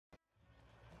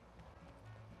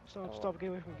Stop, stop, get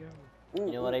away from me, get away from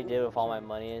me. You know what I did with all my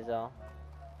money is though?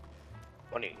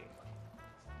 Money.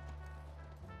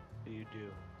 What do you do?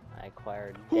 I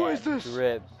acquired Who is Dad this?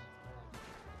 Drip.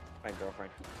 My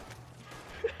girlfriend.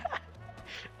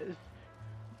 Who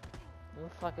the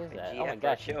fuck is My that? GF, Oh my bro,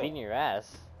 god, she's chill. beating your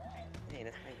ass. Hey,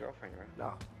 that's my girlfriend, bro.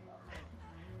 No.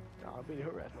 No, I'm being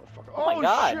harassed, motherfucker. Oh my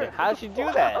god, shit, how'd what she the do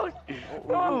fuck? that?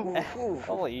 Oh,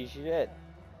 Holy shit.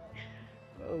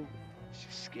 oh,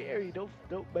 she's scary. Don't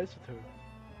mess with her.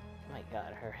 Oh my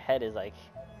god, her head is like,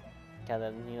 got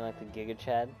that, you know, like the Giga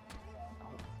Chad.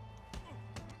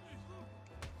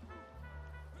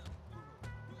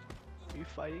 Are you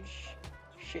fighting?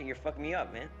 Shit, you're fucking me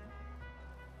up, man.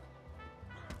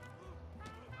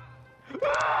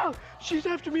 Ah! She's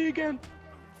after me again.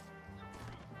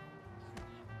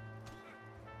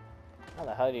 How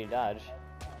the hell do you dodge?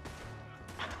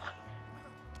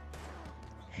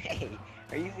 Hey,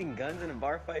 are you using guns in a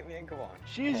bar fight, man? Come on.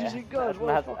 She is using guns.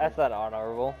 That's not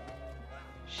honorable.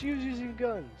 She was using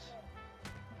guns.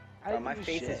 I Bro, didn't my give a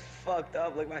face shit. is fucked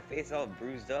up. Look, my face all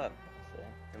bruised up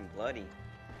and bloody.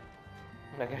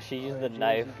 Look, she used Alright, the James,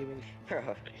 knife. you give me-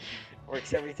 Bro,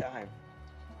 works every time.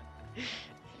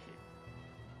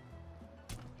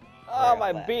 Oh, Very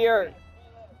my flat. beard!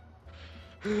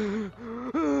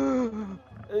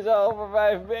 It's all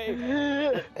revive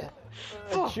me!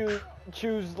 Fuck.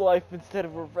 choose life instead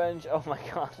of revenge. Oh my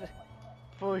god.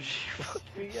 Boy, she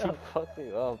fucked me She up. fucked me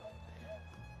up.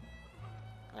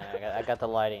 Alright, I got the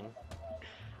lighting.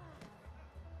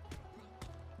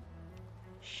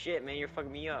 Shit, man, you're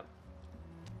fucking me up.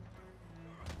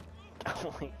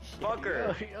 Holy shit. Fuck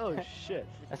her. Oh shit.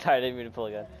 I'm sorry, I didn't mean to pull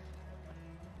a gun.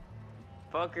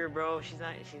 Fuck her, bro. She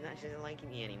doesn't like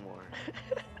me anymore.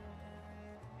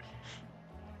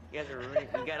 You guys are ruining.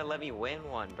 You gotta let me win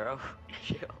one, bro.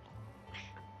 Chill,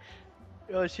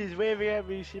 Oh, she's waving at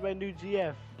me. She's my new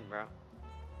GF. bro.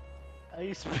 I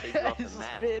used to Take her off the spit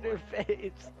map, in her boy.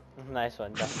 face. Nice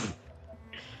one, done.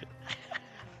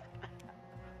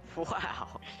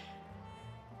 Wow.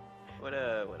 What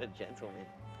a gentleman.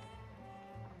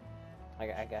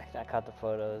 I caught the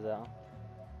photos though.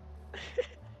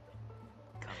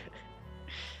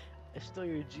 I stole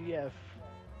your GF.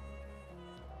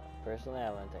 Personally, I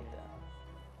wouldn't take that.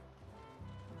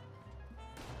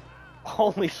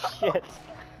 Holy shit!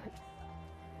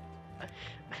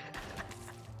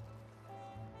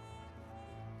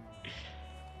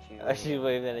 She's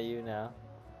waving at you now.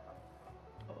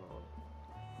 Oh.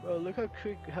 Bro, look how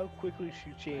quickly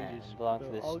she changes. Man, belong to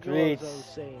Bro, the all streets. girls are the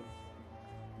same.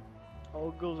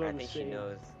 All girls are I the think same. she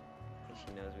knows. I think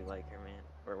she knows we like her, man.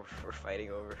 We're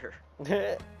fighting over her. Hold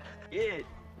Yeah.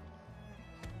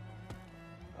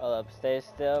 up, stay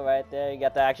still right there. You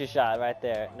got the action shot right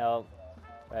there. No.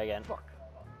 Right again. Fuck.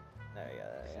 There you go,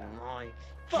 there you go. My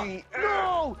Fuck.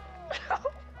 No!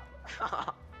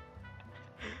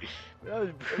 That was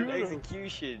Good brutal.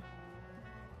 execution.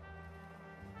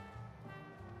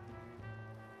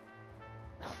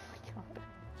 Oh my god.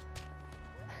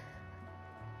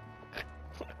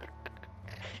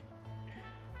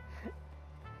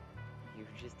 You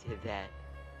just did that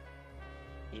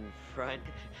in front.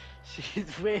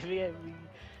 She's waving at me.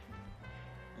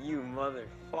 You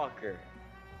motherfucker.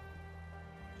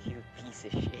 You piece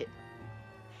of shit.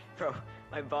 Bro,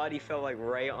 my body felt like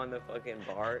right on the fucking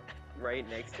bar, right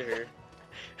next to her.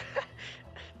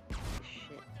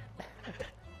 Shit.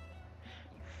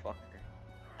 You fucker.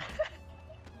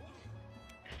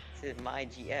 This is my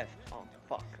GF. Oh,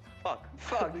 fuck. Fuck.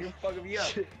 Fuck, you're fucking me up.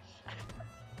 Shit.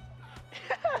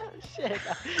 Shit.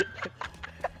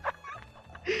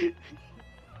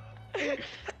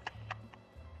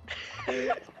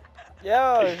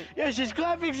 Yo! Yeah, she's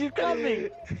clapping, she's clapping.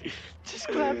 She's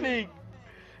clapping.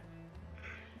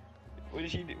 What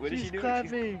did she do? What did She's she do?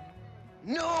 clapping.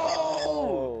 No!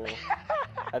 Oh.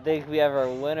 I think we have our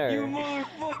winner. You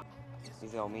motherfucker!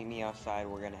 He's gonna meet me outside.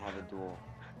 We're gonna have a duel.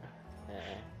 Yeah,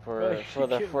 Bro,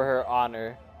 for her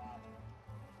honor.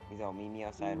 He's gonna meet me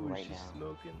outside Ooh, right she's now.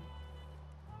 smoking.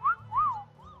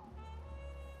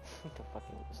 The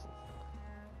fucking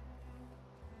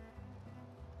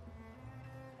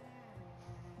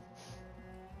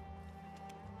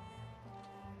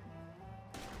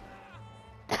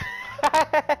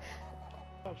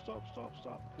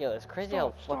Stop. Yo, it's crazy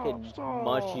Stop, how fucking stop.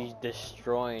 much she's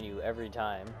destroying you every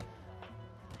time.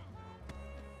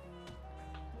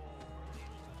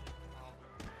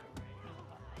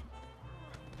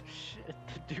 Shit,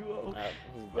 the duo.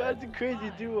 He's Bro, that's a dead.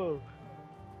 crazy duo.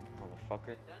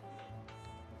 Motherfucker.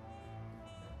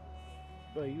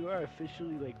 Bro, you are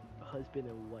officially like husband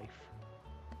and wife.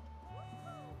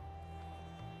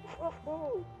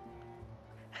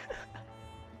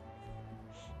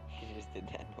 did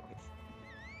that